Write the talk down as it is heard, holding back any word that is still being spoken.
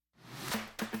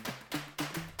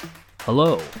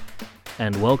Hello,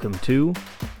 and welcome to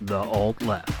The Alt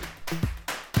Left.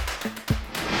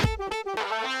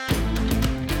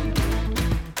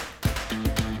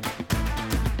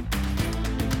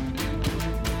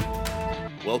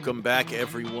 Welcome back,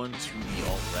 everyone, to The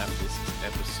Alt Left. This is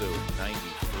episode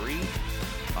 93.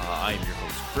 I am your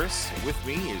host, Chris. With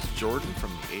me is Jordan from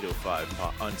the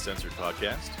 805 Uncensored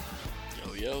podcast.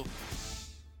 Yo.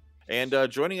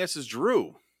 And joining us is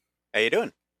Drew. How you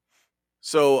doing?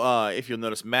 So, if you'll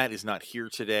notice, Matt is not here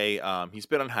today. He's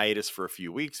been on hiatus for a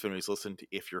few weeks.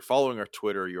 If you're following our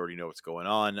Twitter, you already know what's going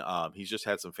on. He's just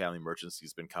had some family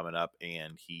emergencies been coming up,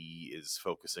 and he is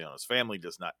focusing on his family.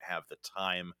 Does not have the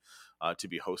time to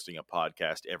be hosting a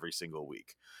podcast every single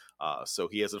week. So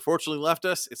he has unfortunately left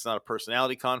us. It's not a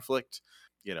personality conflict.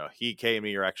 You know, he and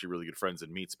me are actually really good friends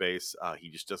in Meat Space. He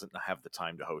just doesn't have the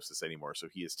time to host this anymore. So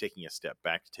he is taking a step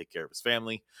back to take care of his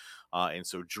family. And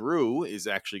so Drew is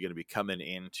actually going to be coming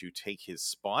in to take his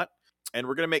spot. And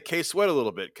we're going to make Kay sweat a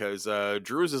little bit because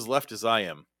Drew's as left as I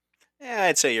am. Yeah,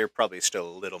 I'd say you're probably still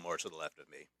a little more to the left of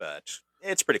me, but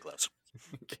it's pretty close.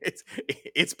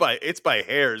 it's by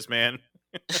hairs, man.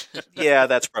 Yeah,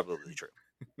 that's probably true.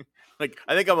 Like,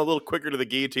 I think I'm a little quicker to the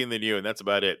guillotine than you, and that's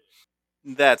about it.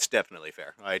 That's definitely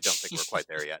fair. I don't think we're quite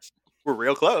there yet. We're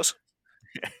real close.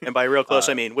 And by real close,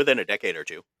 I mean within a decade or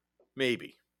two.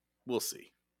 Maybe. We'll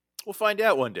see. We'll find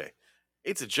out one day.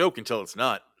 It's a joke until it's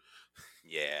not.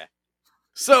 Yeah.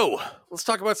 So, let's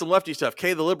talk about some lefty stuff.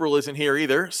 Kay the Liberal isn't here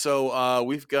either. So,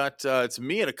 we've got, it's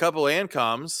me and a couple of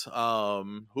ANCOMs.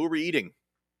 Who are we eating?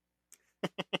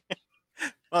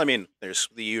 Well, I mean, there's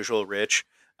the usual rich.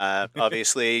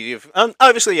 Obviously, you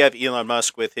have Elon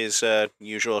Musk with his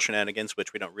usual shenanigans,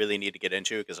 which we don't really need to get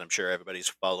into because I'm sure everybody's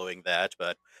following that.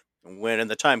 But when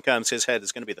the time comes, his head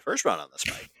is going to be the first one on the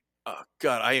spike. Oh,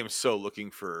 God, I am so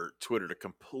looking for Twitter to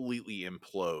completely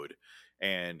implode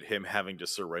and him having to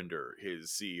surrender his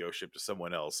CEO-ship to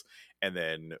someone else and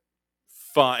then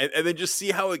just see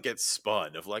how it gets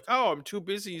spun of like, oh, I'm too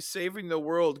busy saving the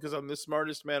world because I'm the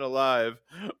smartest man alive.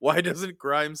 Why doesn't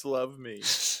Grimes love me?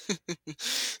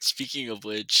 Speaking of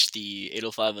which, the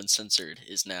 805 Uncensored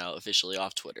is now officially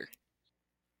off Twitter.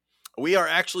 We are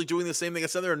actually doing the same thing.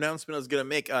 That's another announcement I was going to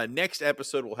make. Next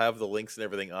episode, we'll have the links and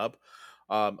everything up.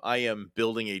 I am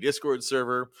building a Discord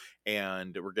server,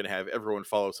 and we're going to have everyone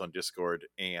follow us on Discord,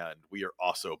 and we are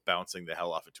also bouncing the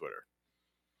hell off of Twitter.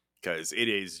 Because it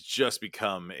has just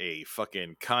become a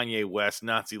fucking Kanye West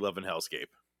Nazi-loving hellscape.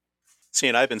 See,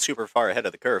 and I've been super far ahead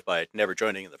of the curve by never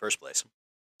joining in the first place.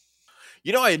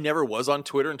 You know, I never was on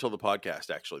Twitter until the podcast,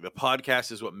 actually. The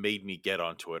podcast is what made me get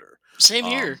on Twitter. Same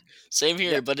here.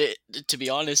 Yeah. But to be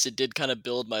honest, it did kind of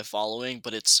build my following,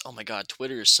 but it's, oh my god,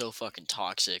 Twitter is so fucking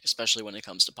toxic, especially when it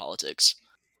comes to politics.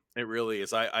 It really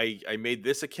is. I made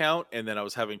this account, and then I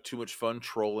was having too much fun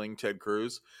trolling Ted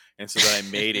Cruz, and so then I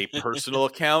made a personal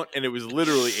account, and it was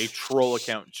literally a troll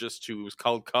account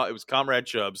it was Comrade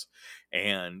Chubbs,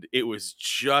 and it was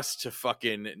just to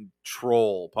fucking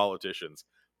troll politicians.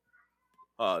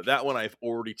 That one I've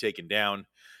already taken down,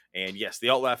 and yes, the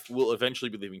Alt Left will eventually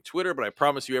be leaving Twitter, but I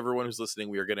promise you, everyone who's listening,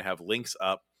 we are going to have links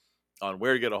up on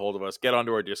where to get a hold of us, get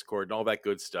onto our Discord, and all that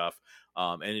good stuff.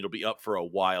 And it'll be up for a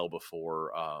while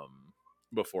before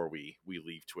we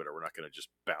leave Twitter. We're not going to just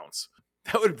bounce.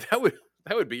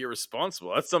 That would be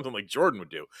irresponsible. That's something like Jordan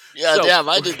would do. Yeah, So, damn,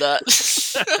 I did that.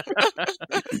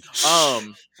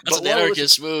 That's an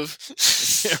anarchist move.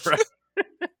 Yeah, right.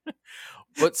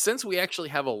 But since we actually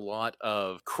have a lot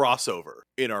of crossover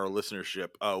in our listenership,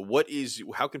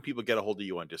 how can people get a hold of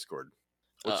you on Discord?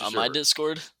 On my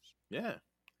Discord? Yeah.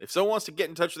 If someone wants to get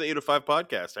in touch with the 805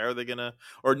 podcast, how are they going to,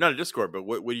 or not a Discord, but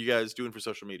what are you guys doing for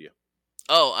social media?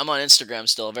 Oh, I'm on Instagram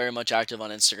still, very much active on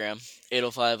Instagram,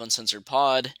 805 Uncensored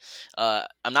Pod.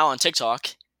 I'm now on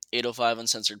TikTok, 805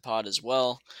 Uncensored Pod as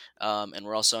well, and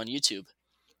we're also on YouTube.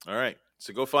 All right.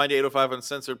 So go find 805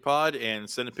 Uncensored Pod and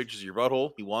send him pictures of your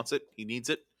butthole. He wants it. He needs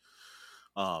it.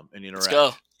 And interact.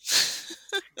 Let's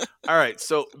go. All right.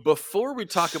 So before we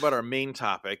talk about our main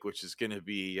topic, which is going to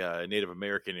be Native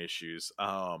American issues,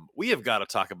 we have got to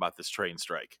talk about this train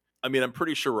strike. I mean, I'm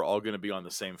pretty sure we're all going to be on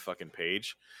the same fucking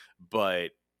page, but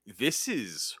this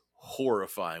is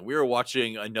horrifying. We are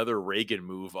watching another Reagan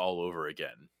move all over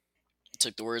again.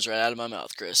 Took the words right out of my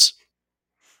mouth, Chris.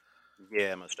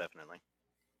 Yeah, most definitely.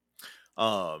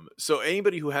 So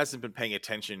anybody who hasn't been paying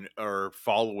attention or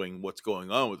following what's going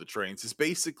on with the trains is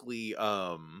basically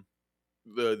the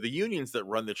unions that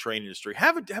run the train industry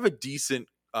have a decent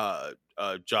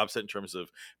job set in terms of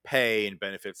pay and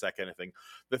benefits, that kind of thing.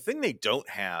 The thing they don't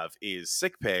have is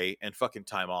sick pay and fucking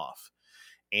time off.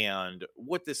 And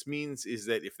what this means is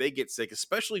that if they get sick,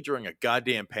 especially during a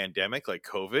goddamn pandemic like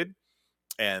COVID,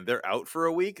 and they're out for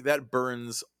a week, that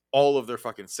burns all of their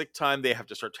fucking sick time. They have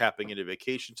to start tapping into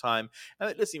vacation time, and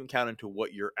that doesn't even count into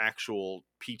what your actual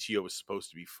PTO is supposed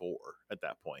to be for at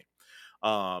that point.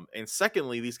 And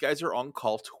secondly, these guys are on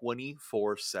call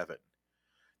 24/7.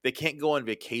 They can't go on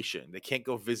vacation. They can't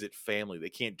go visit family.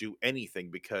 They can't do anything,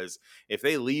 because if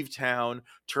they leave town,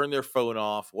 turn their phone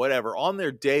off, whatever, on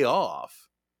their day off,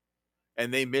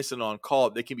 and they miss an on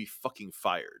call, they can be fucking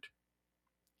fired.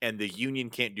 And the union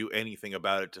can't do anything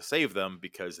about it to save them,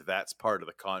 because that's part of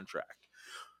the contract.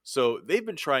 So they've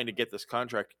been trying to get this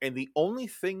contract, and the only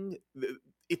thing,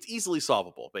 it's easily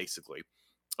solvable, basically.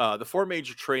 The 4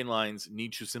 major train lines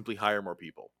need to simply hire more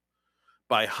people.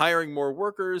 By hiring more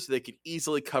workers, they could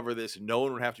easily cover this. No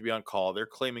one would have to be on call. They're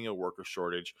claiming a worker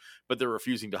shortage, but they're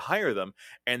refusing to hire them.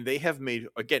 And they have made,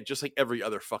 again, just like every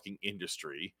other fucking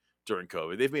industry during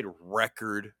COVID, they've made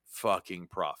record fucking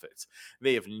profits.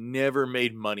 They have never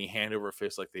made money hand over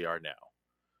fist like they are now.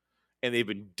 And they've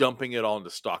been dumping it all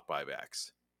into stock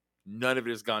buybacks. None of it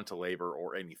has gone to labor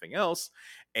or anything else.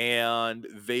 And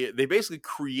they basically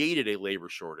created a labor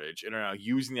shortage and are now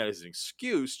using that as an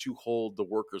excuse to hold the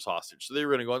workers hostage. So they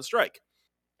were going to go on strike.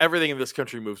 Everything in this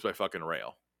country moves by fucking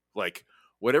rail. Like,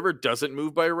 whatever doesn't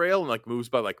move by rail and like moves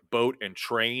by like boat and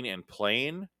train and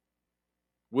plane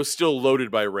was still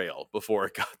loaded by rail before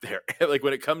it got there. Like,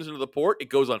 when it comes into the port, it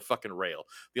goes on fucking rail.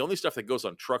 The only stuff that goes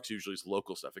on trucks usually is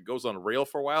local stuff. It goes on rail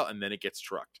for a while and then it gets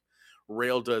trucked.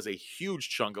 Rail does a huge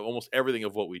chunk of almost everything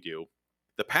of what we do.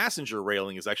 The passenger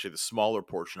railing is actually the smaller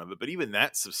portion of it, but even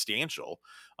that's substantial,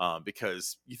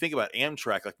 because you think about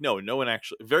Amtrak, like no one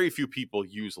actually, very few people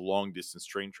use long distance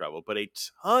train travel, but a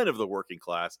ton of the working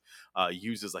class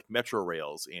uses like metro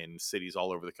rails in cities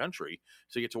all over the country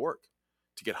to get to work,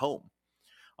 to get home.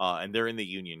 And they're in the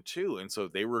union too. And so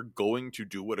they were going to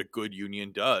do what a good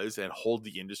union does and hold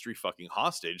the industry fucking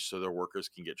hostage so their workers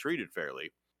can get treated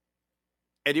fairly.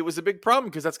 And it was a big problem,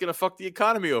 because that's going to fuck the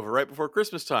economy over right before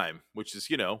Christmas time, which is,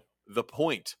 the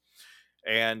point.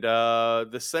 And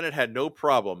the Senate had no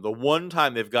problem. The one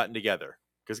time they've gotten together,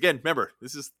 because again, remember,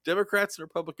 this is Democrats and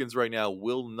Republicans right now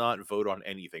will not vote on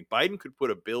anything. Biden could put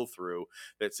a bill through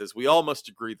that says we all must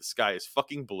agree the sky is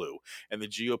fucking blue, and the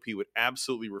GOP would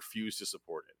absolutely refuse to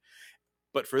support it.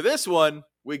 But for this one,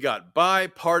 we got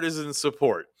bipartisan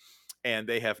support. And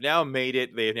they have now made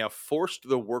it. They have now forced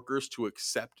the workers to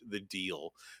accept the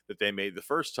deal that they made the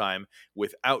first time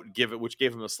which gave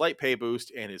them a slight pay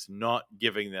boost and is not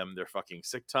giving them their fucking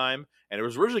sick time. And it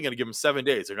was originally going to give them 7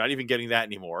 days. They're not even getting that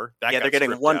anymore. They're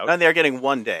getting one. And they're getting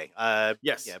 1 day.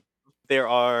 Yes. Yeah. There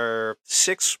are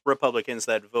 6 Republicans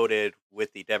that voted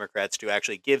with the Democrats to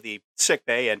actually give the sick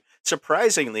pay, and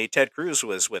surprisingly, Ted Cruz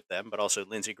was with them, but also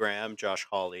Lindsey Graham, Josh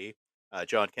Hawley,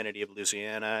 John Kennedy of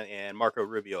Louisiana, and Marco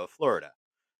Rubio of Florida.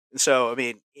 And so, I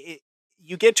mean,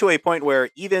 you get to a point where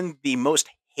even the most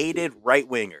hated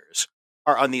right-wingers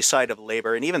are on the side of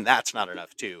labor, and even that's not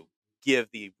enough to give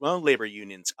the labor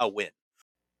unions a win.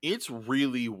 It's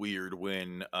really weird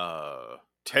when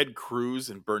Ted Cruz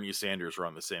and Bernie Sanders are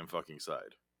on the same fucking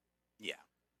side. Yeah,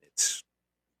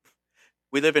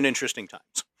 we live in interesting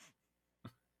times.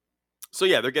 So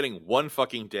yeah, they're getting 1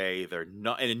 fucking day. They're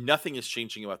not, and nothing is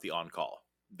changing about the on-call.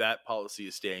 That policy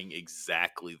is staying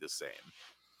exactly the same.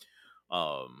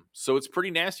 So it's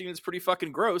pretty nasty and it's pretty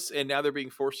fucking gross. And now they're being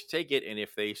forced to take it. And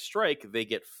if they strike, they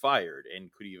get fired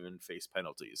and could even face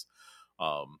penalties,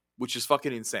 which is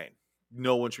fucking insane.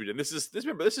 No one should be doing this.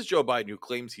 Remember, this is Joe Biden, who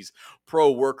claims he's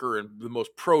pro-worker and the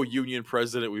most pro-union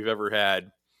president we've ever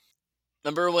had.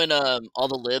 Remember when all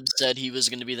the libs said he was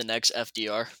going to be the next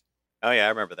FDR? Oh, yeah, I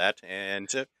remember that. And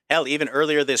hell, even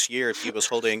earlier this year, he was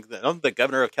holding the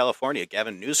governor of California,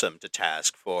 Gavin Newsom, to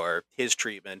task for his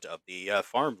treatment of the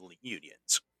farm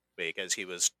unions, because he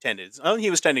was tending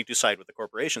to side with the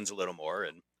corporations a little more.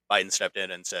 And Biden stepped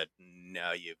in and said,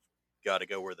 no, you've got to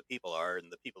go where the people are,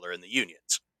 and the people are in the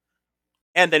unions.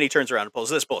 And then he turns around and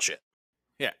pulls this bullshit.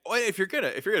 Yeah, well, if you're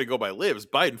gonna go by libs,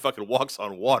 Biden fucking walks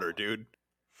on water, dude.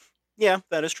 Yeah,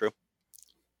 that is true.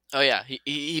 Oh yeah,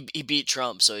 he beat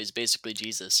Trump, so he's basically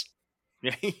Jesus.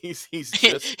 Yeah, he's he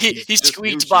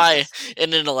squeaked by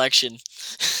in an election.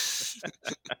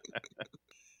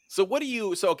 So what do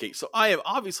you? So okay, so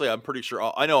I'm pretty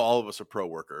sure I know all of us are pro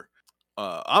worker.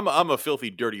 I'm a filthy,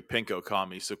 dirty pinko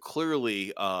commie, so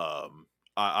clearly I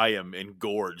am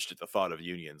engorged at the thought of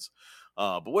unions.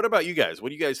 But what about you guys? What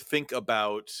do you guys think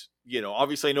about?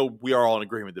 Obviously I know we are all in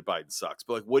agreement that Biden sucks,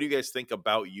 but like, what do you guys think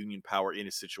about union power in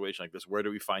a situation like this? Where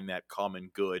do we find that common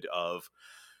good of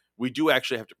we do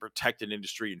actually have to protect an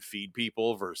industry and feed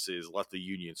people versus let the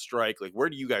union strike? Like, where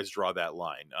do you guys draw that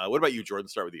line? What about you, Jordan?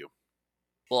 Start with you.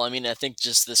 Well, I mean, I think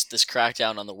just this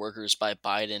crackdown on the workers by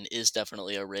Biden is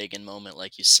definitely a Reagan moment,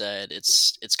 like you said.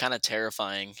 It's kind of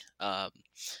terrifying.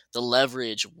 The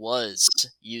leverage was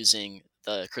using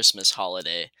the Christmas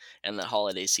holiday and the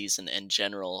holiday season in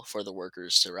general for the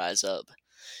workers to rise up,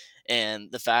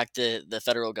 and the fact that the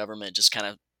federal government just kind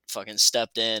of fucking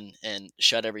stepped in and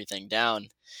shut everything down,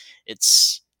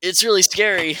 it's really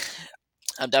scary.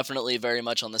 I'm definitely very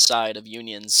much on the side of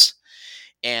unions,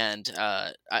 and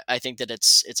I think that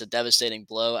it's a devastating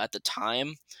blow at the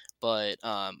time. But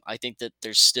I think that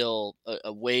there's still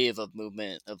a wave of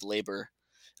movement of labor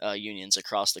unions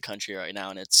across the country right now,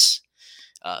 and it's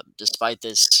despite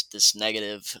this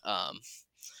negative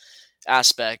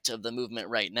aspect of the movement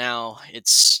right now,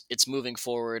 it's moving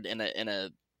forward in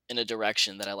a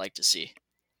direction that I like to see.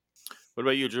 What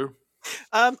about you, Drew?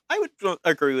 I would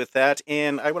agree with that,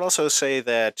 and I would also say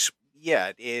that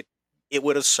yeah, it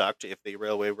would have sucked if the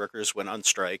railway workers went on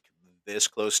strike this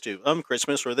close to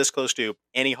Christmas or this close to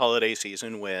any holiday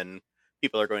season when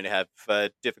people are going to have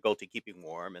difficulty keeping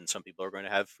warm, and some people are going to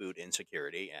have food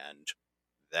insecurity, and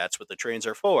that's what the trains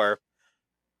are for.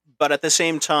 But at the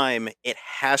same time, it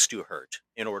has to hurt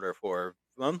in order for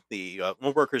the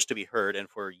workers to be heard and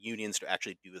for unions to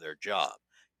actually do their job.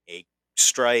 A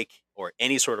strike or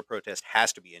any sort of protest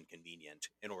has to be inconvenient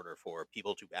in order for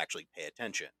people to actually pay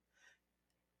attention.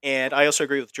 And I also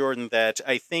agree with Jordan that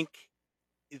I think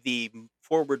the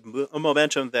forward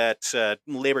momentum that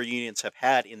labor unions have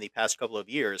had in the past couple of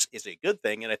years is a good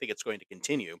thing, and I think it's going to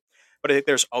continue. But I think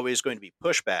there's always going to be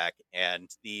pushback, and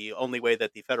the only way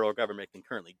that the federal government can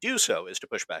currently do so is to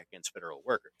push back against federal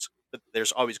workers. But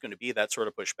there's always going to be that sort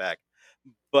of pushback.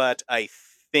 But I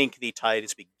think the tide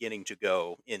is beginning to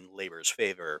go in labor's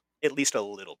favor, at least a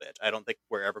little bit. I don't think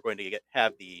we're ever going to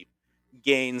have the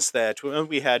gains that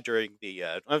we had during the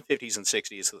 50s and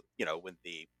 60s, when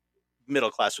the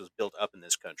middle class was built up in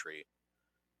this country.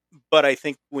 But I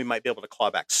think we might be able to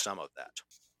claw back some of that.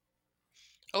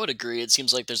 I would agree. It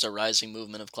seems like there's a rising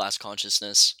movement of class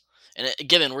consciousness, and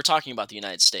given we're talking about the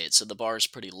United States, so the bar is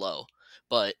pretty low.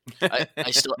 But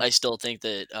I still think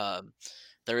that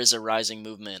there is a rising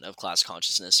movement of class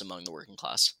consciousness among the working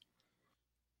class.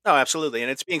 Oh, absolutely, and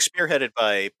it's being spearheaded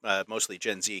by mostly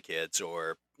Gen Z kids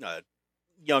or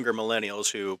younger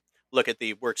millennials who look at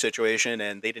the work situation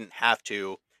and they didn't have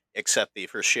to accept the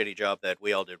first shitty job that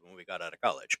we all did when we got out of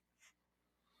college.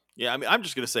 Yeah, I mean, I'm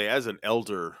just gonna say, as an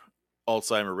elder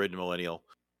Alzheimer ridden millennial,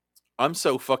 I'm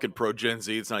so fucking pro Gen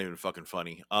Z. It's not even fucking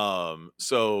funny.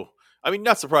 So I mean,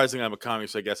 not surprising, I'm a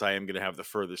communist. I guess I am gonna have the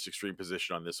furthest extreme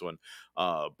position on this one.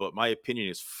 But my opinion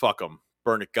is fuck them.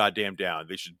 Burn it goddamn down.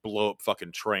 They should blow up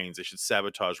fucking trains. They should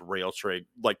sabotage rail trade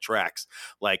like tracks.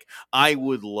 Like, I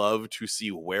would love to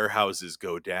see warehouses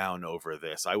go down over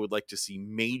this. I would like to see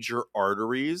major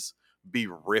arteries be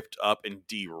ripped up and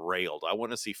derailed. I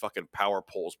want to see fucking power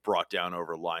poles brought down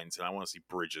over lines, and I want to see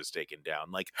bridges taken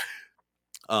down. Like,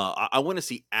 I want to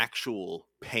see actual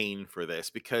pain for this,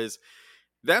 because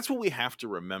that's what we have to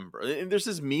remember. And there's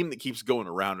this meme that keeps going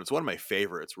around. It's one of my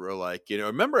favorites. Where, like,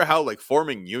 remember how, like,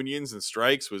 forming unions and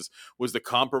strikes was the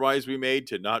compromise we made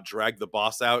to not drag the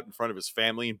boss out in front of his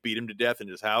family and beat him to death in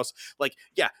his house. Like,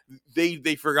 yeah, they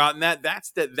forgotten that.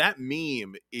 That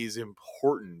meme is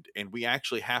important, and we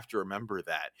actually have to remember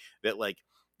that like.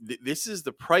 This is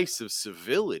the price of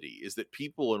civility, is that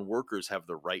people and workers have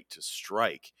the right to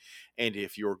strike. And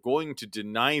if you're going to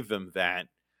deny them that,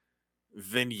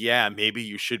 then yeah, maybe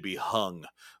you should be hung.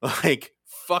 Like,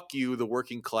 fuck you, the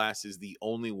working class is the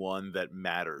only one that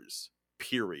matters,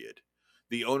 period.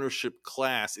 The ownership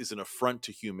class is an affront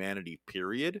to humanity,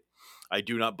 period. I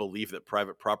do not believe that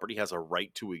private property has a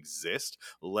right to exist,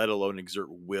 let alone exert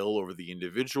will over the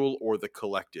individual or the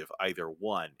collective, either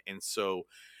one. And so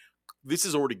this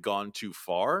has already gone too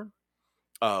far.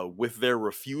 With their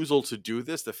refusal to do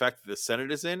this, the fact that the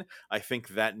Senate is in, I think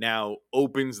that now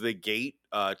opens the gate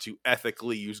to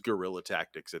ethically use guerrilla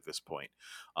tactics at this point.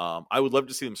 I would love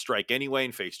to see them strike anyway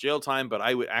and face jail time, but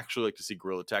I would actually like to see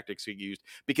guerrilla tactics get used,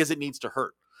 because it needs to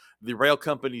hurt. The rail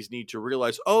companies need to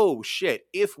realize, oh shit,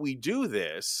 if we do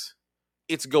this,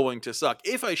 it's going to suck.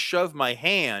 If I shove my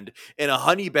hand in a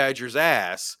honey badger's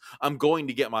ass, I'm going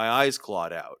to get my eyes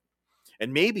clawed out.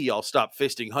 And maybe I'll stop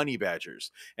fisting honey badgers.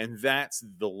 And that's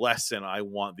the lesson I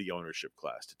want the ownership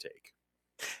class to take.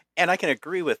 And I can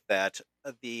agree with that.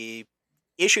 The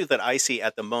issue that I see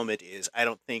at the moment is I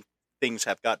don't think things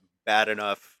have gotten bad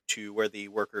enough to where the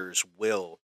workers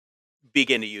will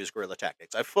begin to use guerrilla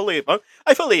tactics. I fully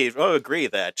agree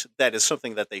that that is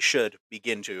something that they should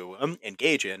begin to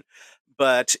engage in.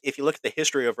 But if you look at the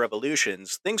history of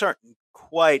revolutions, things aren't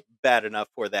quite bad enough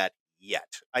for that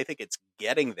yet. I think it's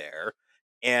getting there,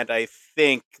 And I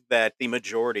think that the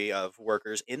majority of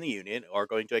workers in the union are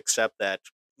going to accept that,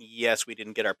 yes, we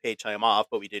didn't get our paid time off,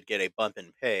 but we did get a bump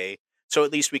in pay. So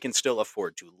at least we can still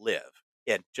afford to live.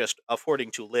 And just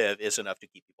affording to live is enough to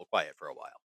keep people quiet for a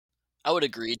while. I would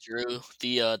agree, Drew.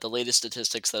 The latest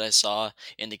statistics that I saw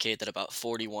indicate that about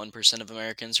 41% of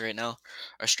Americans right now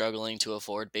are struggling to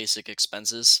afford basic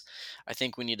expenses. I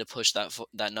think we need to push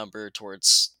that number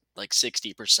towards like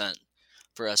 60%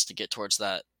 for us to get towards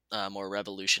that more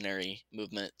revolutionary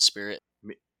movement spirit.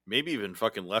 Maybe even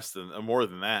fucking less than more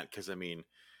than that, because I mean,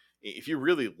 if you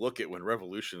really look at when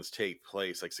revolutions take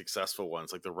place, like successful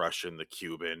ones like the Russian, the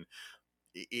Cuban,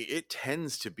 it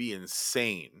tends to be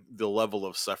insane, the level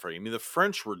of suffering. I mean, the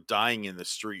French were dying in the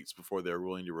streets before they were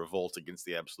willing to revolt against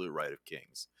the absolute right of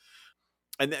kings.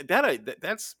 And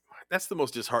that's the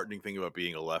most disheartening thing about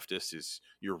being a leftist is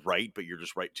you're right, but you're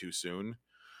just right too soon.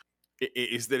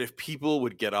 Is that if people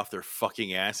would get off their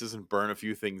fucking asses and burn a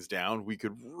few things down, we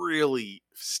could really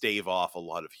stave off a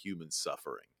lot of human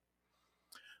suffering.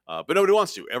 But nobody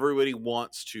wants to. Everybody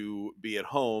wants to be at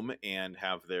home and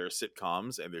have their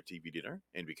sitcoms and their TV dinner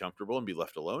and be comfortable and be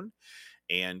left alone.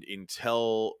 And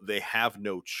until they have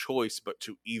no choice but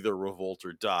to either revolt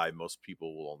or die, most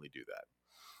people will only do that.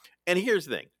 And here's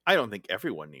the thing. I don't think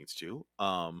everyone needs to.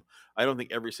 I don't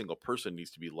think every single person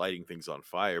needs to be lighting things on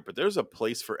fire, but there's a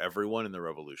place for everyone in the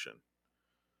revolution.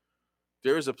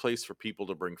 There is a place for people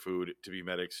to bring food, to be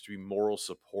medics, to be moral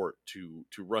support, to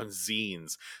run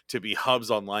zines, to be hubs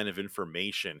online of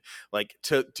information, like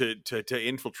to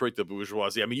infiltrate the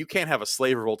bourgeoisie. I mean, you can't have a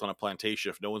slave revolt on a plantation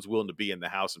if no one's willing to be in the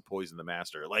house and poison the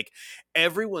master. Like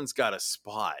everyone's got a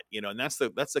spot, and that's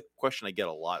the question I get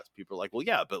a lot. People are like, well,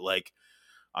 yeah, but like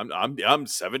I'm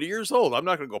 70 years old. I'm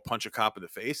not gonna go punch a cop in the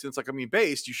face. And it's like, I mean,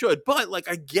 based, you should, but like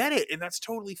I get it, and that's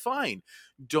totally fine.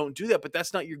 Don't do that, but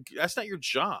that's not your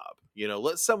job.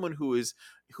 Let someone who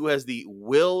has the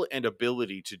will and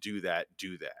ability to do that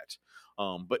do that.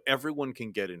 But everyone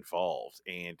can get involved,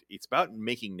 and it's about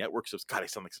making networks of. God, I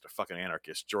sound like such a fucking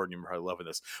anarchist, Jordan. You're probably loving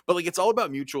this, but like it's all about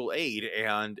mutual aid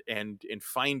and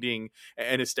finding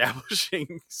and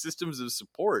establishing systems of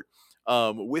support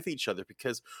with each other,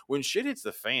 because when shit hits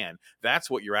the fan, that's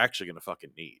what you're actually going to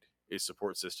fucking need is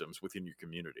support systems within your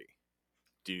community.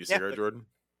 Do you see that, Jordan?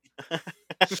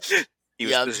 He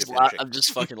was busy finishing. I'm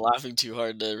just fucking laughing too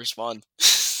hard to respond.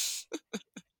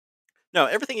 No,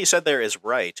 everything you said there is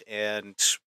right, and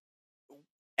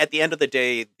at the end of the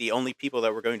day, the only people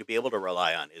that we're going to be able to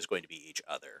rely on is going to be each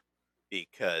other,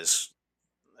 because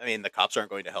I mean the cops aren't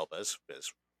going to help us,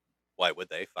 because why would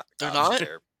they? Fuck the They're cops. not?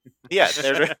 They're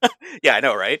yeah, I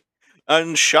know, right?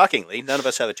 Unshockingly, none of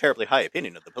us have a terribly high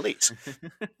opinion of the police.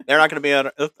 They're not going to be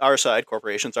on our side.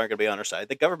 Corporations aren't going to be on our side.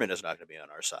 The government is not going to be on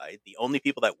our side. The only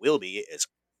people that will be is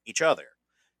each other.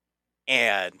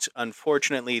 And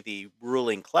unfortunately, the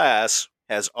ruling class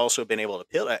has also been able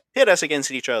to pit us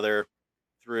against each other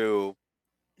through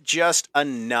just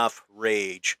enough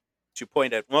rage to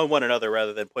point at one another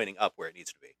rather than pointing up where it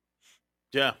needs to be.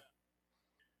 Yeah.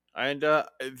 And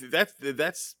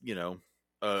that's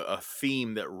a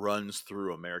theme that runs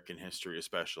through American history,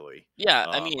 especially. Yeah,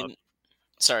 I mean,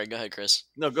 sorry, go ahead, Chris.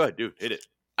 No, go ahead, dude, hit it.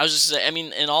 I was just saying, I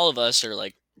mean, and all of us are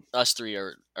like, us three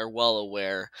are well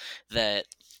aware that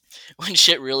when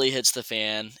shit really hits the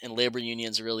fan and labor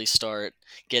unions really start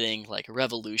getting like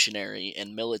revolutionary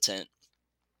and militant,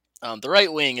 the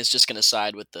right wing is just going to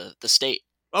side with the state.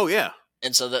 Oh yeah,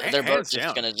 and so they're both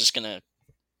just gonna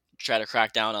try to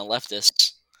crack down on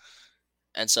leftists.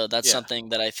 And so that's something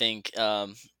that I think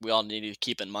we all need to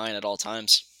keep in mind at all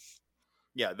times.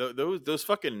 Yeah, those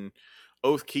fucking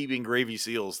oath-keeping gravy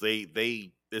seals,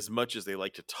 they as much as they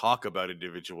like to talk about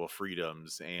individual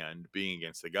freedoms and being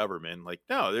against the government, like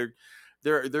no,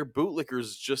 they're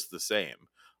bootlickers just the same.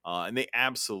 And they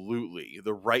absolutely,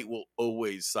 the right will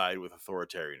always side with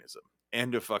authoritarianism.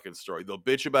 End of fucking story. They'll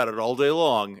bitch about it all day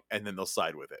long, and then they'll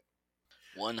side with it.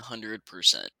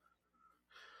 100%.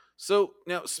 So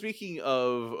now, speaking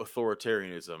of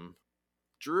authoritarianism,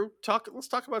 Drew, let's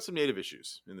talk about some native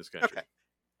issues in this country.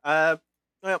 Okay.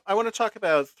 Well, I want to talk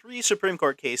about 3 Supreme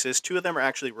Court cases. 2 of them are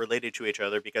actually related to each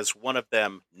other because one of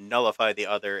them nullified the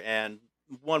other, and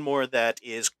one more that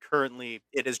is currently,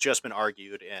 it has just been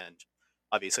argued, and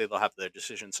obviously they'll have their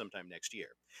decision sometime next year.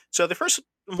 So the first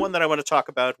one that I want to talk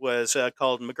about was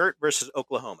called McGirt versus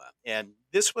Oklahoma, and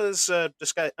this was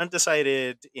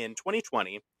undecided in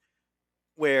 2020,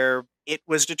 where it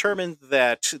was determined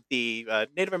that the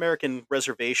Native American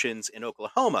reservations in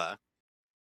Oklahoma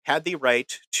had the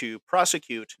right to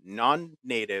prosecute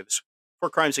non-natives for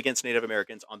crimes against Native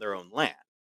Americans on their own land.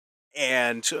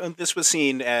 And this was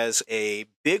seen as a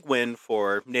big win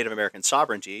for Native American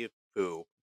sovereignty, who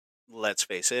let's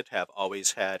face it, have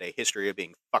always had a history of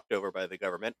being fucked over by the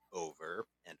government over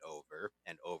and over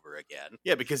and over again.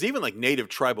 Yeah, because even like native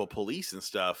tribal police and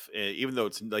stuff, even though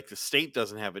it's like the state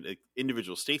doesn't have it,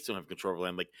 individual states don't have control over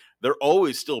land. Like they're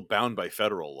always still bound by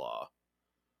federal law.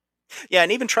 Yeah,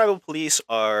 and even tribal police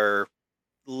are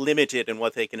limited in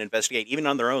what they can investigate, even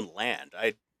on their own land.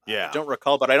 I Yeah, don't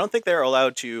recall, but I don't think they're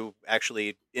allowed to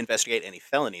actually investigate any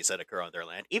felonies that occur on their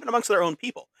land, even amongst their own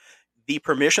people. The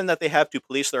permission that they have to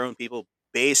police their own people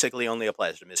basically only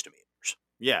applies to misdemeanors.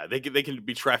 yeah, they can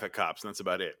be traffic cops, and that's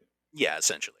about it. Yeah,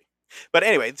 essentially. But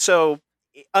anyway, so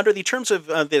under the terms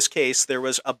of this case, there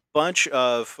was a bunch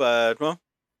of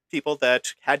people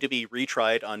that had to be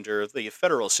retried under the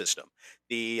federal system.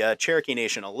 The Cherokee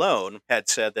Nation alone had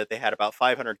said that they had about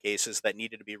 500 cases that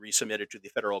needed to be resubmitted to the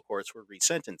federal courts for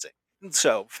resentencing.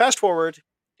 So fast forward,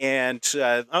 and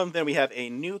then we have a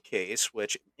new case,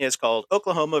 which is called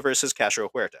Oklahoma versus Castro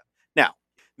Huerta. Now,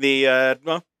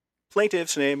 the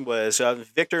plaintiff's name was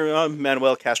Victor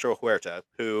Manuel Castro Huerta,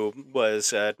 who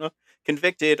was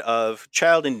convicted of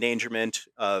child endangerment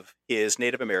of his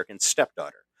Native American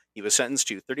stepdaughter. He was sentenced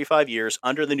to 35 years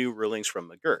under the new rulings from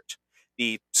McGirt.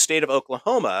 The state of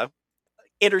Oklahoma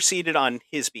interceded on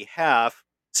his behalf,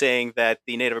 saying that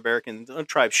the Native American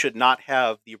tribe should not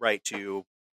have the right to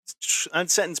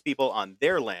unsentence people on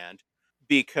their land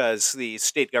because the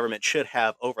state government should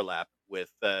have overlap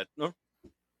with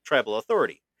tribal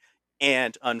authority.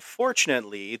 And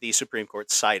unfortunately, the Supreme Court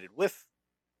sided with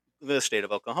the state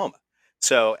of Oklahoma.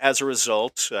 So as a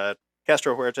result,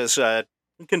 Castro Huerta's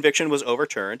conviction was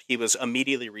overturned. He was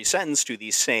immediately resentenced to the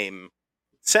same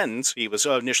sentence. He was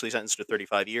initially sentenced to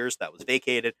 35 years. That was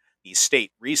vacated. The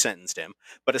state resentenced him.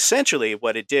 But essentially,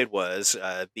 what it did was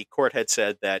the court had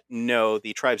said that no,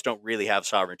 the tribes don't really have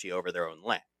sovereignty over their own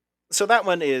land. So that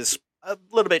one is a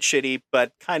little bit shitty,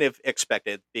 but kind of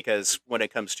expected because when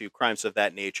it comes to crimes of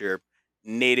that nature,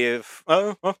 native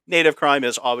crime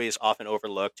is always often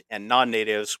overlooked, and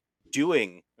non-natives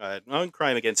doing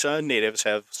crime against natives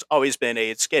have always been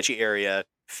a sketchy area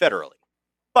federally.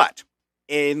 But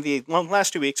in the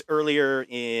last 2 weeks, earlier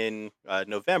in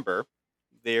November,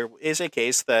 there is a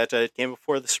case that came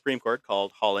before the Supreme Court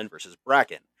called Holland versus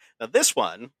Bracken. Now, this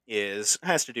one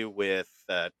has to do with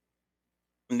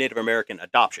Native American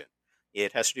adoption.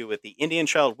 It has to do with the Indian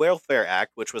Child Welfare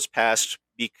Act, which was passed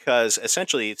because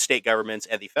essentially state governments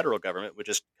and the federal government would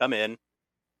just come in,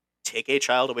 take a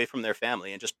child away from their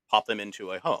family, and just pop them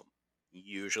into a home,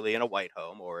 usually in a white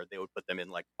home, or they would put them in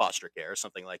like foster care or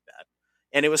something like that.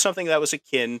 And it was something that was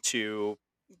akin to,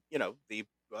 the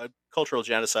cultural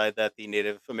genocide that the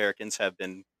Native Americans have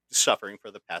been suffering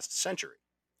for the past century.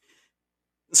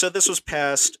 So this was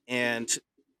passed, and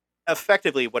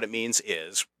effectively what it means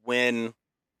is when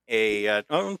a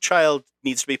child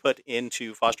needs to be put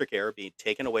into foster care or be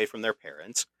taken away from their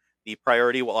parents, the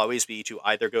priority will always be to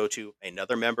either go to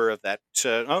another member of that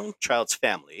child's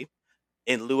family.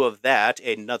 In lieu of that,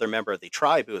 another member of the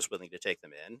tribe who is willing to take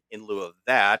them in. In lieu of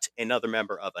that, another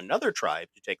member of another tribe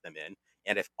to take them in.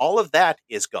 And if all of that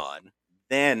is gone,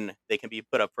 then they can be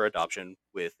put up for adoption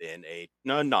within a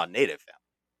non-native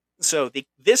family. So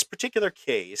this particular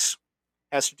case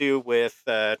has to do with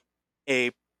a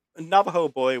Navajo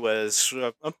boy was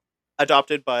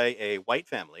adopted by a white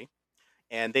family,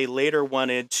 and they later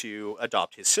wanted to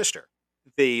adopt his sister.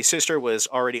 The sister was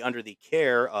already under the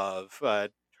care of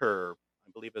her,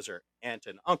 I believe it was her aunt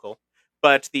and uncle,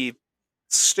 but the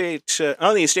state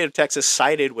of Texas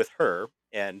sided with her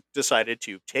and decided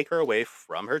to take her away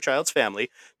from her child's family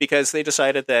because they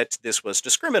decided that this was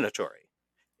discriminatory.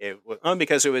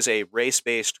 Because it was a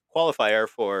race-based qualifier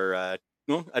for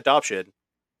adoption,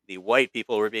 the white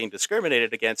people were being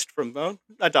discriminated against from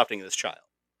adopting this child.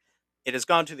 It has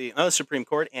gone to the Supreme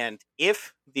Court, and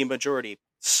if the majority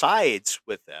sides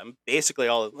with them, basically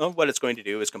all what it's going to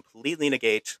do is completely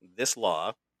negate this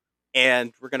law,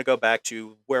 and we're going to go back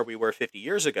to where we were 50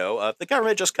 years ago of the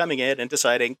government just coming in and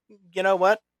deciding, you know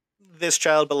what, this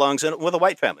child belongs with a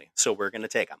white family, so we're going to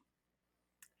take him.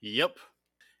 Yep.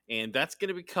 And that's going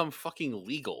to become fucking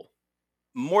legal.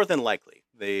 More than likely.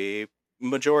 The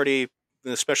majority,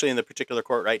 especially in the particular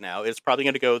court right now, it's probably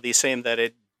going to go the same that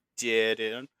it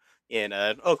did in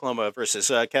Oklahoma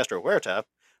versus Castro Huerta,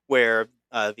 where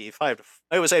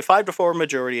it was a 5-4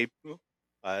 majority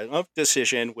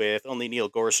decision with only Neil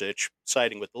Gorsuch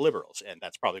siding with the liberals, and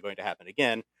that's probably going to happen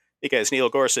again because Neil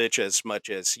Gorsuch, as much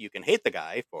as you can hate the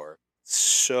guy for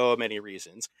so many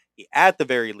reasons, he at the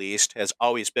very least has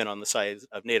always been on the side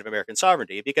of Native American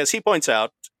sovereignty because he points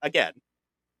out again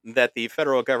that the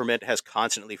federal government has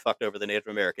constantly fucked over the Native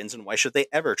Americans, and why should they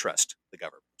ever trust the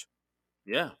government?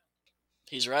 Yeah.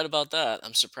 He's right about that.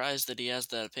 I'm surprised that he has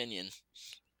that opinion,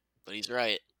 but he's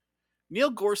right. Neil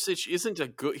Gorsuch he's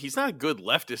not a good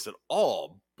leftist at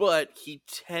all, but he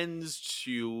tends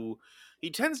to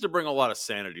bring a lot of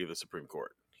sanity to the Supreme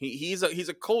Court. He's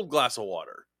a cold glass of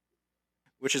water.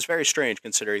 Which is very strange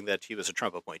considering that he was a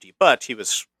Trump appointee. But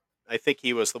I think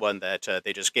he was the one that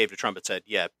they just gave to Trump and said,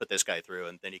 yeah, put this guy through,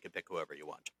 and then you can pick whoever you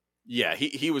want. Yeah,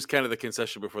 he was kind of the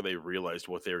concession before they realized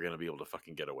what they were going to be able to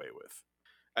fucking get away with.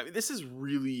 I mean, this is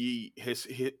really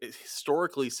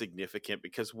historically significant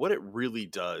because what it really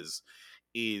does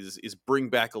is bring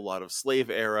back a lot of slave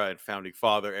era and founding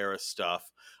father era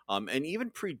stuff, and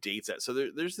even predates that. So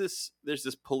there's this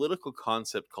political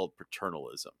concept called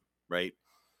paternalism, right?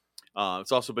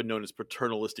 It's also been known as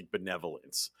paternalistic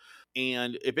benevolence.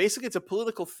 And it's a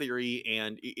political theory,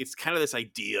 and it's kind of this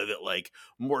idea that like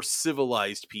more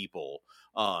civilized people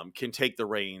can take the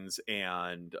reins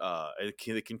and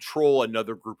can control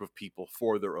another group of people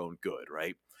for their own good,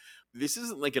 right? This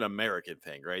isn't like an American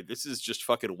thing, right? This is just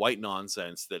fucking white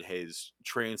nonsense that has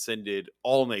transcended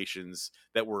all nations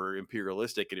that were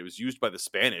imperialistic, and it was used by the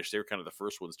Spanish. They were kind of the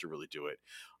first ones to really do it.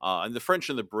 And the French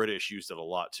and the British used it a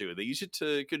lot too. They used it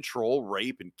to control,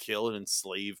 rape, and kill and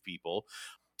enslave people,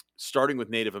 starting with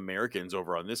Native Americans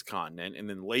over on this continent, and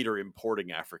then later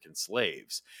importing African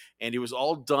slaves. And it was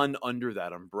all done under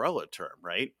that umbrella term,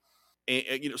 right?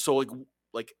 And so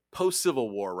like post Civil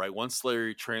War, right? Once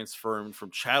slavery transformed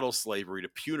from chattel slavery to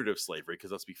punitive slavery, because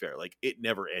let's be fair, like it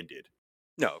never ended.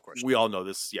 No, of course. We all know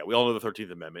this. Yeah, we all know the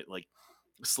 13th Amendment. Like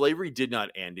slavery did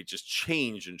not end; it just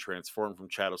changed and transformed from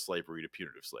chattel slavery to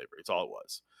punitive slavery. It's all it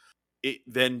was. It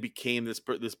then became this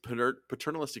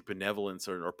paternalistic benevolence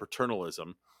or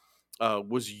paternalism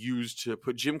was used to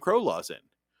put Jim Crow laws in.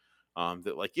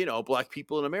 That like, black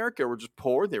people in America were just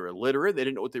poor, they were illiterate, they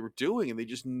didn't know what they were doing, and they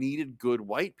just needed good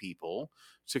white people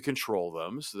to control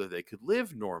them so that they could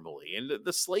live normally. And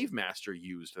the slave master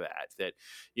used that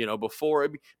before,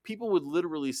 people would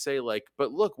literally say like,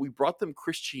 but look, we brought them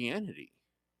Christianity.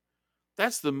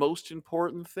 That's the most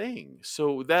important thing.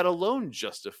 So that alone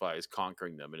justifies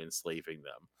conquering them and enslaving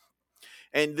them.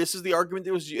 And this is the argument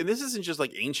that was, and this isn't just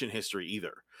like ancient history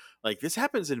either. Like this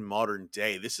happens in modern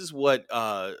day. This is what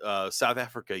South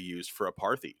Africa used for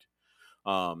apartheid.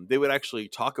 They would actually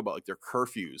talk about like their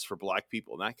curfews for black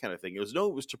people and that kind of thing. It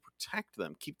was to protect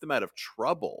them, keep them out of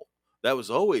trouble. That was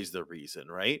always the reason,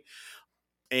 right?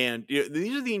 And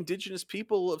these are the indigenous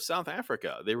people of South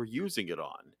Africa. They were using it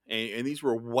on, and these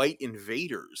were white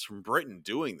invaders from Britain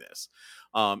doing this.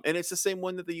 And it's the same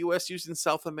one that the U.S. used in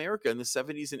South America in the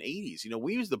 70s and 80s.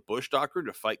 We used the Bush Doctrine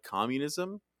to fight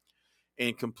communism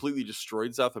and completely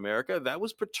destroyed South America. That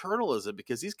was paternalism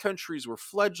because these countries were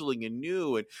fledgling and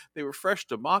new, and they were fresh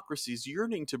democracies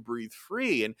yearning to breathe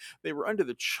free, and they were under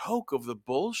the choke of the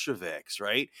Bolsheviks,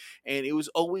 right? And it was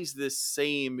always this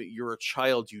same, you're a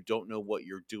child, you don't know what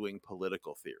you're doing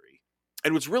political theory.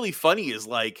 And what's really funny is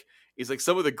like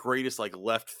some of the greatest like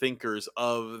left thinkers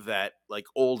of that like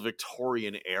old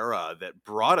Victorian era that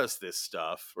brought us this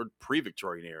stuff, or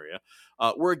pre-Victorian era,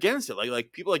 were against it.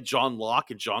 Like people like John Locke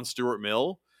and John Stuart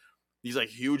Mill, these like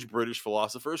huge British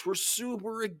philosophers, were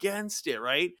super against it,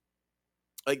 right?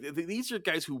 Like these are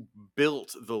guys who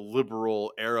built the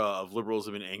liberal era of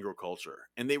liberalism and agriculture,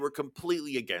 and they were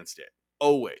completely against it,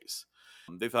 always.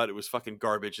 They thought it was fucking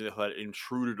garbage, and they thought it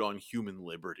intruded on human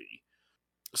liberty.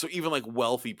 So even like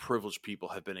wealthy, privileged people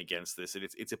have been against this, and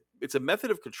it's a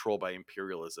method of control by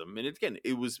imperialism. And again,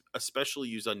 it was especially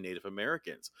used on Native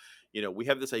Americans. We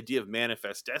have this idea of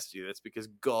manifest destiny. That's because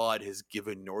God has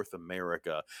given North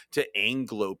America to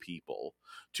Anglo people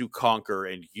to conquer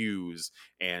and use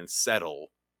and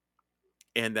settle,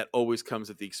 and that always comes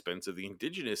at the expense of the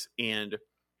indigenous. And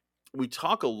we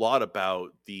talk a lot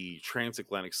about the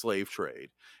transatlantic slave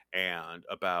trade and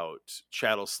about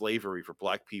chattel slavery for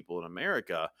black people in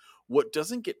America. What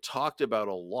doesn't get talked about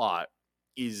a lot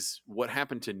is what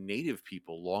happened to Native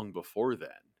people long before then.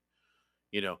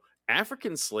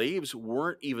 African slaves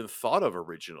weren't even thought of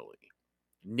originally.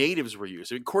 Natives were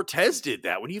used. I mean, Cortez did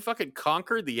that. When he fucking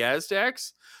conquered the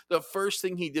Aztecs, the first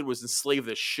thing he did was enslave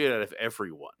the shit out of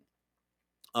everyone.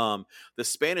 The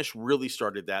Spanish really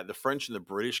started that. The French and the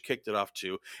British kicked it off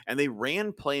too, and they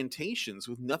ran plantations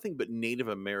with nothing but Native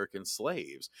American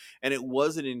slaves. And it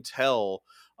wasn't until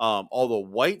all the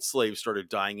white slaves started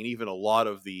dying, and even a lot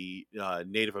of the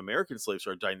Native American slaves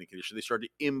started dying in the condition, they started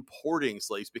importing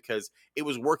slaves because it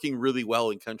was working really well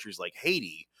in countries like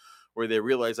Haiti, where they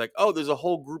realized like, oh, there's a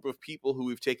whole group of people who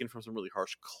we've taken from some really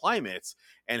harsh climates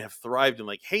and have thrived in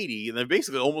like Haiti. And then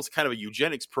basically almost kind of a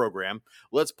eugenics program.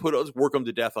 Let's work them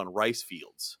to death on rice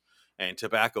fields. and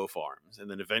tobacco farms, and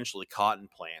then eventually cotton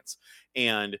plants.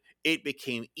 And it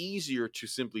became easier to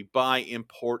simply buy,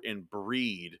 import, and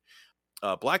breed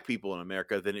black people in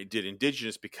America than it did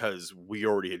indigenous, because we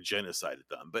already had genocided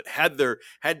them. But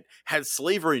had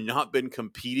slavery not been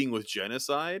competing with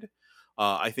genocide,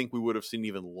 I think we would have seen an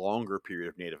even longer period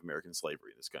of Native American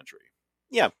slavery in this country.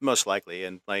 Yeah, most likely.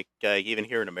 And like even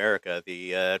here in America,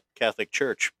 the Catholic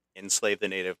Church enslaved the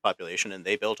native population, and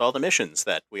they built all the missions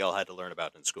that we all had to learn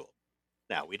about in school.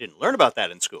 Now, we didn't learn about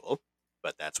that in school,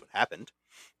 but that's what happened.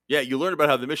 Yeah, you learn about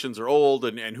how the missions are old,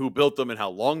 and who built them and how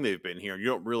long they've been here. And you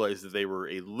don't realize that they were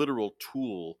a literal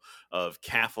tool of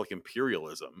Catholic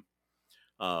imperialism,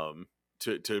 um,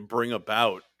 to bring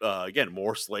about, again,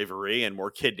 more slavery and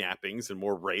more kidnappings and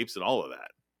more rapes and all of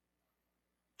that.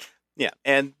 Yeah,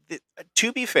 and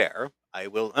to be fair, I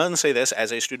will unsay this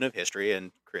as a student of history,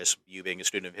 and Chris, you being a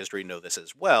student of history, know this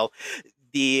as well.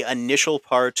 The initial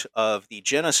part of the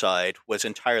genocide was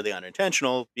entirely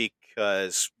unintentional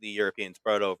because the Europeans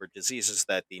brought over diseases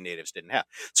that the natives didn't have.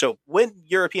 So when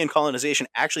European colonization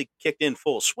actually kicked in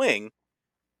full swing,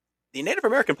 the Native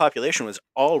American population was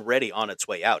already on its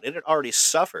way out. It had already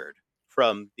suffered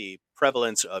from the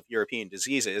prevalence of European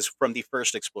diseases from the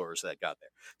first explorers that got there.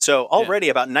 So already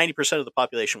about 90% of the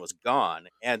population was gone,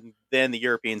 and then the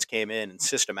Europeans came in and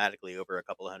systematically over a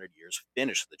couple of hundred years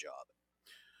finished the job.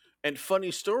 And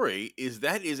funny story is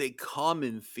that is a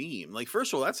common theme. Like,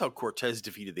 first of all, that's how Cortez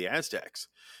defeated the Aztecs,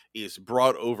 is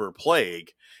brought over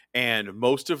plague, and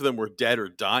most of them were dead or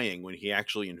dying when he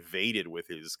actually invaded with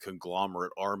his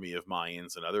conglomerate army of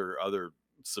Mayans and other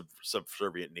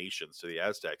subservient nations to the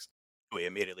Aztecs. We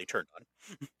immediately turned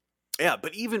on. Yeah,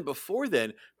 but even before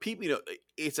then, people,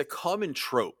 it's a common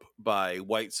trope by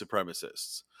white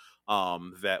supremacists,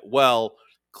 that, well,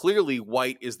 clearly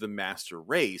white is the master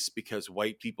race because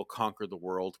white people conquered the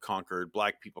world, conquered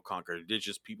black people, conquered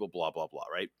indigenous people, blah, blah, blah,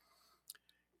 right?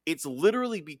 It's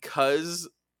literally because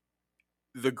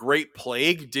the Great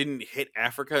Plague didn't hit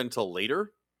Africa until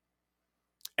later.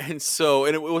 And so,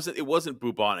 and it wasn't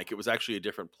bubonic, it was actually a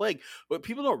different plague. What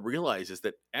people don't realize is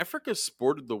that Africa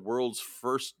sported the world's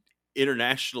first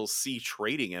international sea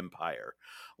trading empire.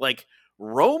 Like,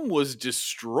 Rome was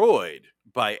destroyed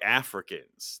by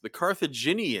Africans. The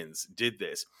Carthaginians did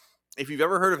this. If you've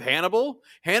ever heard of Hannibal,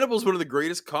 Hannibal's one of the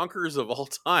greatest conquerors of all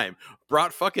time.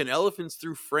 Brought fucking elephants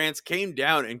through France, came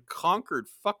down and conquered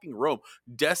fucking Rome,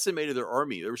 decimated their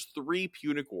army. There was 3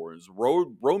 Punic Wars.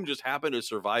 Rome just happened to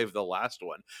survive the last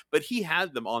one, but he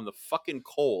had them on the fucking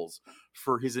coals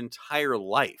for his entire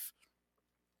life.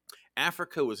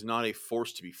 Africa was not a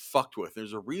force to be fucked with.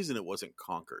 There's a reason it wasn't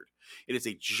conquered. It is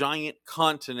a giant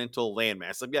continental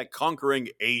landmass. Like, yeah, conquering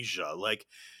Asia. Like,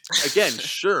 again,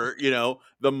 sure,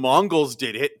 the Mongols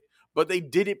did it, but they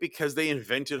did it because they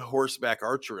invented horseback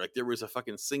archery. Like, there was a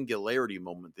fucking singularity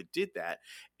moment that did that,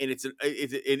 and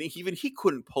and even he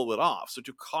couldn't pull it off. So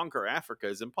to conquer Africa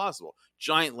is impossible.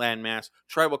 Giant landmass,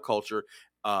 tribal culture.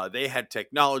 They had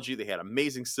technology. They had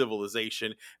amazing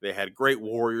civilization. They had great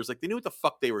warriors. Like, they knew what the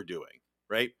fuck they were doing,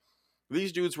 right?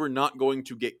 These dudes were not going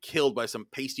to get killed by some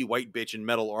pasty white bitch in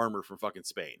metal armor from fucking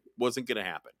Spain. Wasn't going to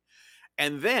happen.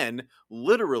 And then,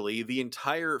 literally, the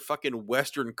entire fucking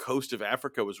western coast of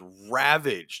Africa was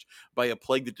ravaged by a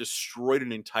plague that destroyed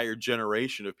an entire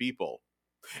generation of people.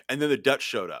 And then the Dutch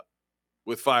showed up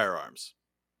with firearms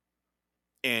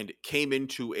and came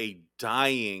into a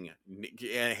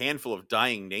handful of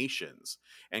dying nations,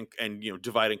 and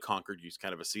divide and conquer, use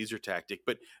kind of a Caesar tactic.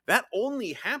 But that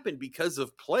only happened because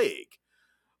of plague.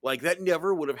 Like, that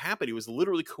never would have happened. It was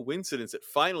literally coincidence that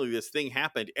finally this thing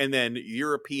happened, and then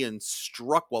Europeans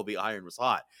struck while the iron was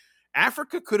hot.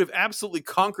 Africa could have absolutely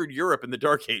conquered Europe in the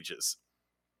Dark Ages.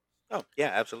 Oh, yeah,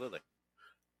 absolutely.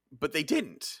 But they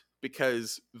didn't,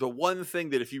 because the one thing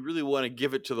that, if you really want to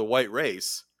give it to the white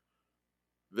race,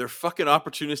 they're fucking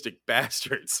opportunistic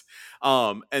bastards.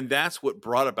 And that's what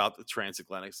brought about the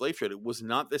transatlantic slave trade. It was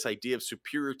not this idea of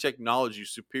superior technology,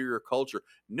 superior culture.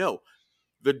 No,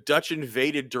 the Dutch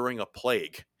invaded during a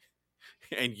plague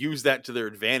and used that to their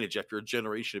advantage after a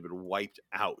generation had been wiped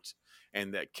out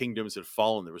and that kingdoms had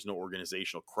fallen. There was no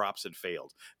organizational, crops had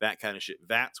failed, that kind of shit.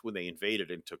 That's when they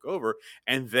invaded and took over.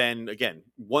 And then again,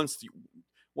 once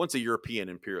a European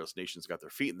imperialist nations got their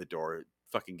feet in the door,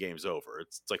 fucking game's over.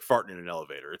 It's like farting in an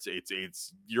elevator.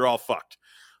 It's you're all fucked.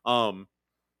 And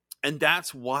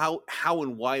that's how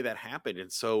and why that happened.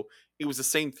 And so it was the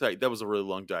same thing. That was a really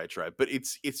long diatribe, but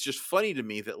it's just funny to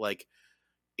me that, like,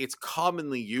 it's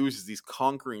commonly used as these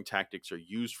conquering tactics are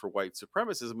used for white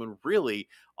supremacism, when really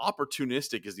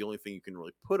opportunistic is the only thing you can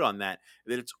really put on that.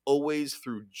 That it's always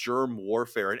through germ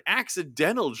warfare, and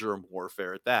accidental germ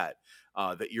warfare at that.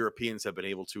 that Europeans have been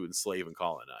able to enslave and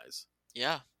colonize.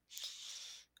 Yeah.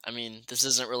 I mean, this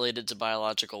isn't related to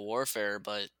biological warfare,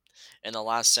 but in the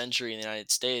last century in the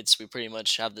United States, we pretty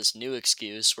much have this new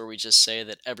excuse where we just say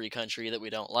that every country that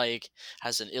we don't like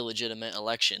has an illegitimate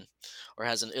election or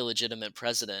has an illegitimate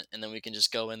president, and then we can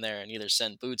just go in there and either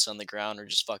send boots on the ground or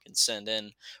just fucking send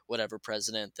in whatever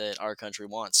president that our country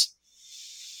wants.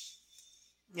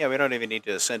 Yeah, we don't even need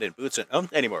to send in boots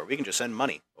anymore. We can just send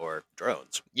money or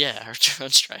drones. Yeah, our drone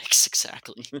strikes,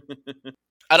 exactly.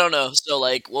 I don't know. So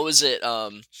like, what was it?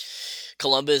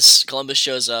 Columbus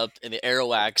shows up, and the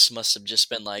Arawaks must have just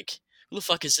been like, "Who the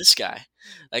fuck is this guy?"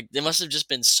 Like, they must have just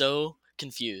been so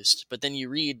confused. But then you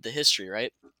read the history,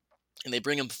 right? And they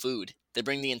bring him food. They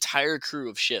bring the entire crew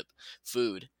of ship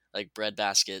food, like bread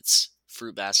baskets,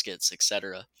 fruit baskets,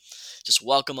 etc. Just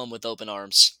welcome them with open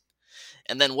arms.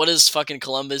 And then what does fucking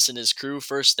Columbus and his crew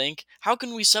first think? How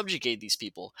can we subjugate these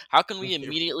people? How can we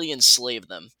immediately enslave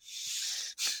them?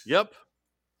 Yep.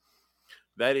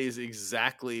 That is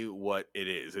exactly what it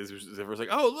is. It was like,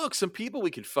 oh, look, some people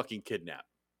we can fucking kidnap.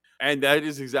 And that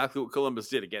is exactly what Columbus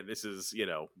did. Again, this is,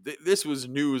 this was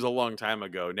news a long time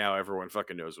ago. Now everyone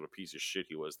fucking knows what a piece of shit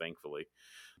he was, thankfully.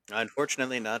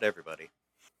 Unfortunately, not everybody.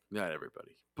 Not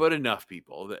everybody, but enough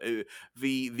people.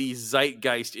 The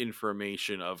zeitgeist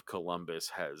information of Columbus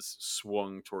has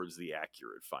swung towards the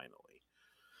accurate finally.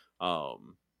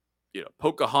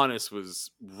 Pocahontas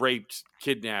was raped,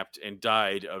 kidnapped, and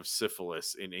died of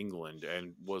syphilis in England,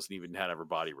 and wasn't even had her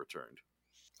body returned.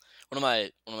 One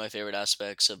of my favorite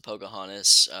aspects of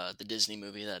Pocahontas, the Disney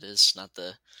movie, that is, not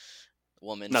the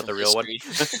woman, not from the real history.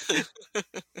 one.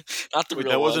 Not the Wait,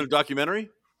 real that one. wasn't a documentary?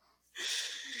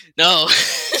 No.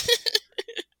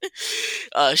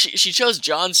 She chose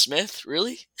John Smith,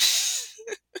 really?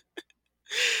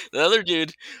 The other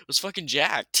dude was fucking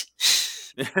jacked.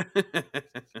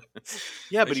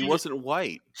 Yeah, but he wasn't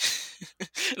white.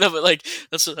 No, but like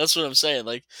that's what I'm saying.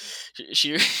 Like,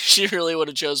 she really would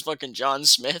have chose fucking John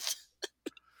Smith.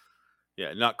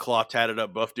 Yeah, not claw tatted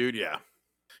up buff dude. Yeah,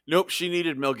 nope. She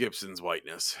needed Mel Gibson's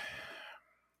whiteness.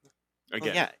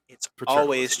 Again, yeah, it's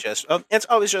always just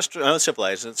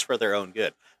civilized. It's for their own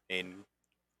good. I mean,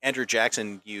 Andrew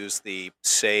Jackson used the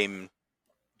same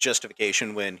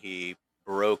justification when he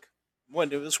broke.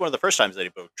 When it was one of the first times that he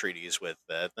broke treaties with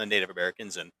the Native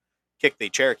Americans and kicked the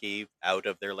Cherokee out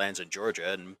of their lands in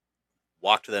Georgia and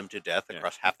walked them to death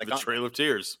across half the continent. Trail of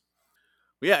Tears.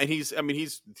 Yeah, and he's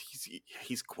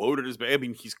quoted as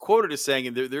he's quoted as saying,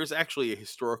 and there's actually a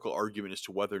historical argument as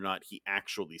to whether or not he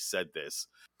actually said this.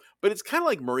 But it's kind of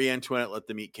like Marie Antoinette let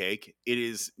them eat cake.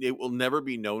 It will never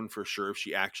be known for sure if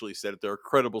she actually said it. There are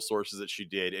credible sources that she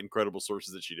did and credible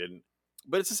sources that she didn't.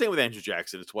 But it's the same with Andrew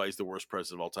Jackson. It's why he's the worst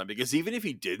president of all time, because even if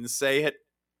he didn't say it,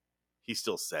 he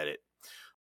still said it.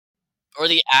 Or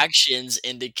the actions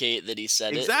indicate that he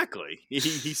said exactly. He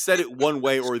said it one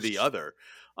way or the other.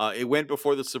 It went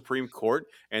before the Supreme Court,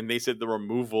 and they said the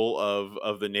removal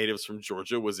of the natives from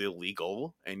Georgia was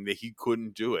illegal, and that he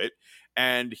couldn't do it.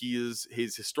 And he's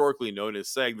historically known as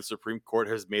saying the Supreme Court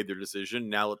has made their decision.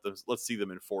 Now let's see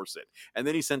them enforce it. And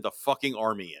then he sent the fucking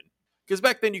army in, because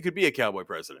back then you could be a cowboy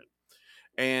president,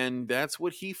 and that's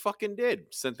what he fucking did.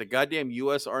 Sent the goddamn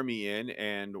U.S. Army in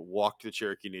and walked the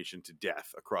Cherokee Nation to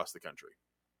death across the country.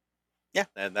 Yeah,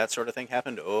 and that sort of thing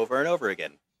happened over and over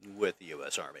again with the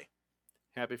U.S. Army.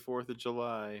 Happy 4th of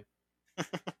July.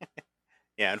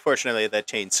 Yeah, unfortunately, that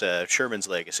taints Sherman's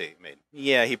legacy. I mean,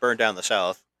 yeah, he burned down the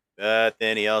South, but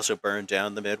then he also burned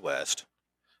down the Midwest.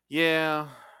 Yeah,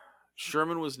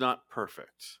 Sherman was not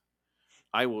perfect.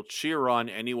 I will cheer on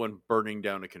anyone burning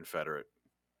down a Confederate.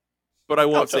 But I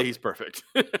won't say he's perfect.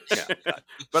 Yeah,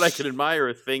 but I can admire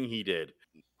a thing he did.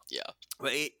 Yeah.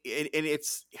 But and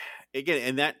it's, again,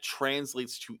 and that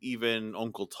translates to even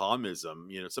Uncle Tomism.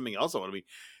 Something else I want to be.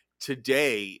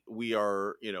 Today, we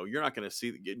are, you're not going to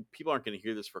see, people aren't going to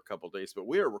hear this for a couple of days, but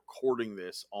we are recording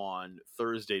this on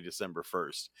Thursday, December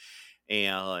 1st.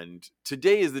 And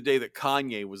today is the day that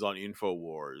Kanye was on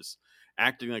InfoWars,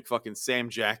 acting like fucking Sam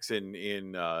Jackson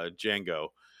in Django.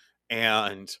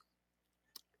 And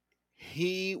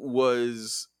he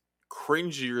was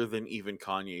cringier than even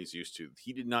Kanye's used to.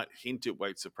 He did not hint at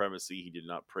white supremacy. He did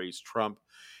not praise Trump.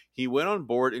 He went on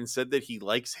board and said that he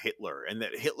likes Hitler and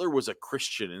that Hitler was a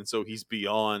Christian, and so he's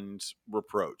beyond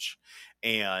reproach.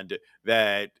 And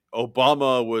that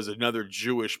Obama was another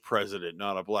Jewish president,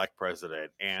 not a black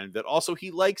president. And that also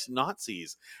he likes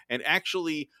Nazis. And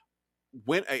actually,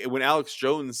 when Alex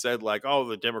Jones said, like, oh,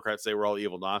 the Democrats say we're all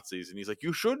evil Nazis, and he's like,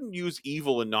 you shouldn't use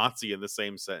evil and Nazi in the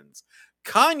same sentence.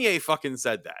 Kanye fucking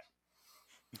said that.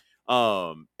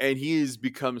 And he has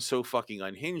become so fucking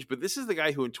unhinged. But this is the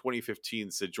guy who in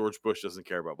 2015 said George Bush doesn't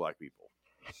care about black people.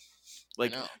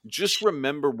 Like, just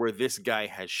remember where this guy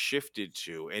has shifted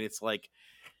to. And it's like,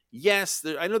 yes,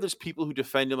 I know there's people who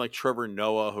defend him, like Trevor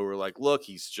Noah, who are like, look,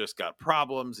 he's just got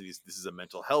problems, and this is a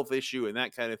mental health issue and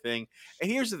that kind of thing. And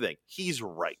here's the thing. He's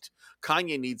right.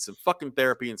 Kanye needs some fucking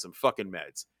therapy and some fucking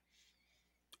meds.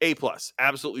 A+.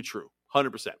 Absolutely true.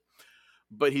 100%.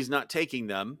 But he's not taking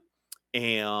them,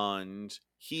 and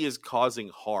he is causing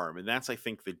harm. And that's, I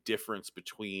think, the difference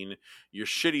between your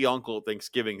shitty uncle at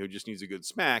Thanksgiving who just needs a good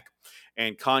smack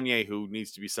and Kanye who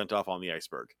needs to be sent off on the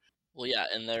iceberg. Well, yeah,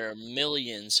 and there are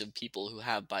millions of people who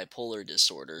have bipolar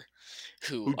disorder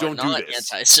who don't are not do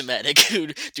this. anti-Semitic, who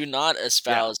do not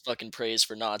espouse fucking praise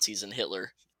for Nazis and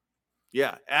Hitler.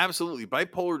 Yeah, absolutely.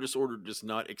 Bipolar disorder does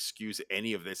not excuse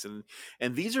any of this.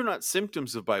 And these are not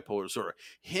symptoms of bipolar disorder.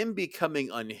 Him becoming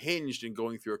unhinged and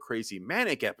going through a crazy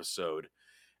manic episode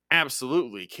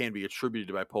absolutely can be attributed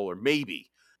to bipolar, maybe.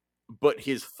 But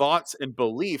his thoughts and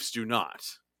beliefs do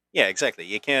not. Yeah, exactly.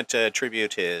 You can't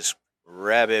attribute his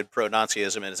rabid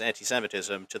pro-Nazism and his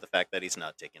anti-Semitism to the fact that he's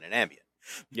not taking an Ambien.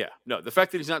 Yeah, no, the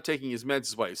fact that he's not taking his meds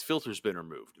is why his filter's been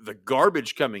removed. The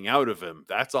garbage coming out of him,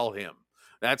 that's all him.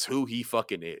 That's who he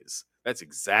fucking is. That's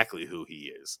exactly who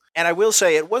he is. And I will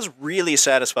say, it was really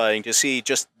satisfying to see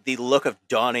just the look of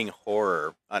dawning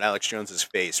horror on Alex Jones's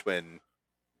face when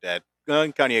that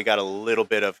Kanye got a little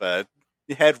bit of a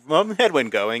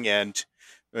headwind going, and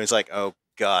it was like, oh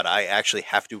God, I actually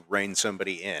have to rein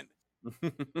somebody in.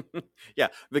 Yeah,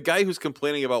 the guy who's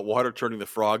complaining about water turning the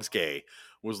frogs gay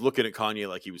was looking at Kanye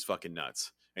like he was fucking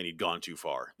nuts and he'd gone too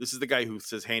far. This is the guy who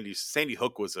says Sandy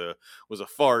Hook was a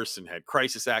farce and had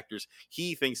crisis actors.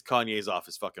 He thinks Kanye's off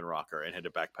his fucking rocker and had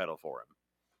to backpedal for him.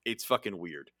 It's fucking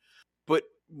weird. But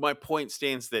my point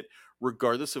stands that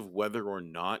regardless of whether or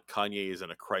not Kanye is in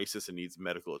a crisis and needs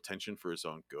medical attention for his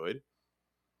own good,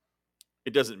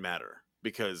 it doesn't matter.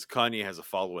 Because Kanye has a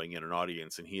following and an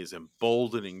audience, and he is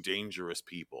emboldening dangerous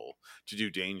people to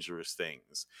do dangerous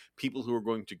things. People who are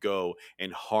going to go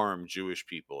and harm Jewish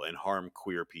people and harm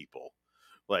queer people.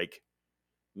 Like,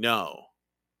 no.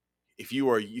 If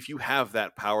you have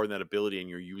that power and that ability and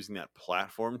you're using that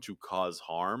platform to cause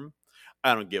harm,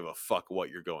 I don't give a fuck what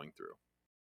you're going through.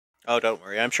 Oh, don't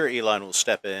worry. I'm sure Elon will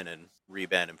step in and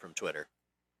reban him from Twitter.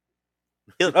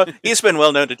 He's been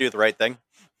well known to do the right thing.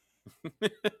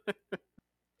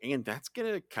 And that's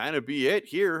going to kind of be it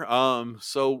here.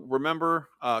 So remember,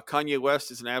 Kanye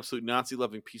West is an absolute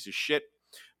Nazi-loving piece of shit.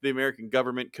 The American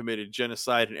government committed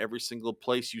genocide, and every single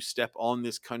place you step on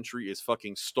this country is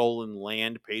fucking stolen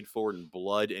land paid for in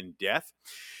blood and death.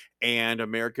 And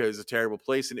America is a terrible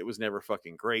place, and it was never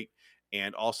fucking great.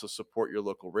 And also support your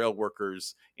local rail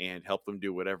workers and help them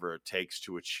do whatever it takes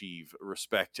to achieve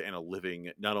respect and a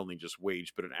living, not only just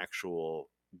wage, but an actual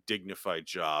dignified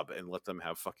job, and let them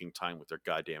have fucking time with their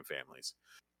goddamn families.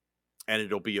 And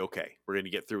it'll be okay. We're going to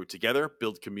get through it together,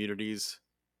 build communities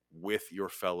with your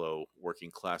fellow working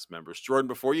class members. Jordan,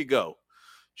 before you go,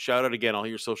 shout out again all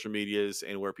your social medias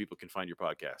and where people can find your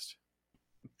podcast.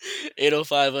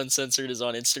 805 Uncensored is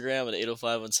on Instagram at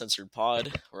 805 Uncensored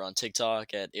Pod. We're on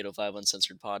TikTok at 805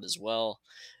 Uncensored Pod as well.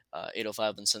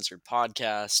 805 Uncensored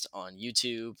Podcast on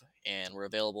YouTube, and we're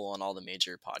available on all the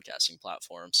major podcasting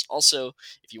platforms. Also,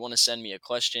 if you want to send me a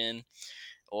question,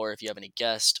 or if you have any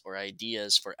guests or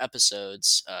ideas for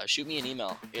episodes, shoot me an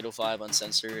email,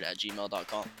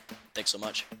 805uncensored@gmail.com. Thanks so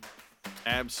much.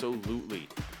 Absolutely.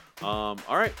 All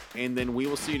right, and then we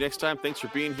will see you next time. Thanks for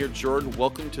being here, Jordan.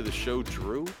 Welcome to the show,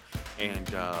 Drew.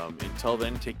 And until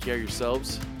then, take care of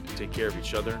yourselves, take care of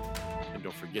each other, and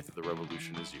don't forget that the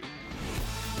revolution is you.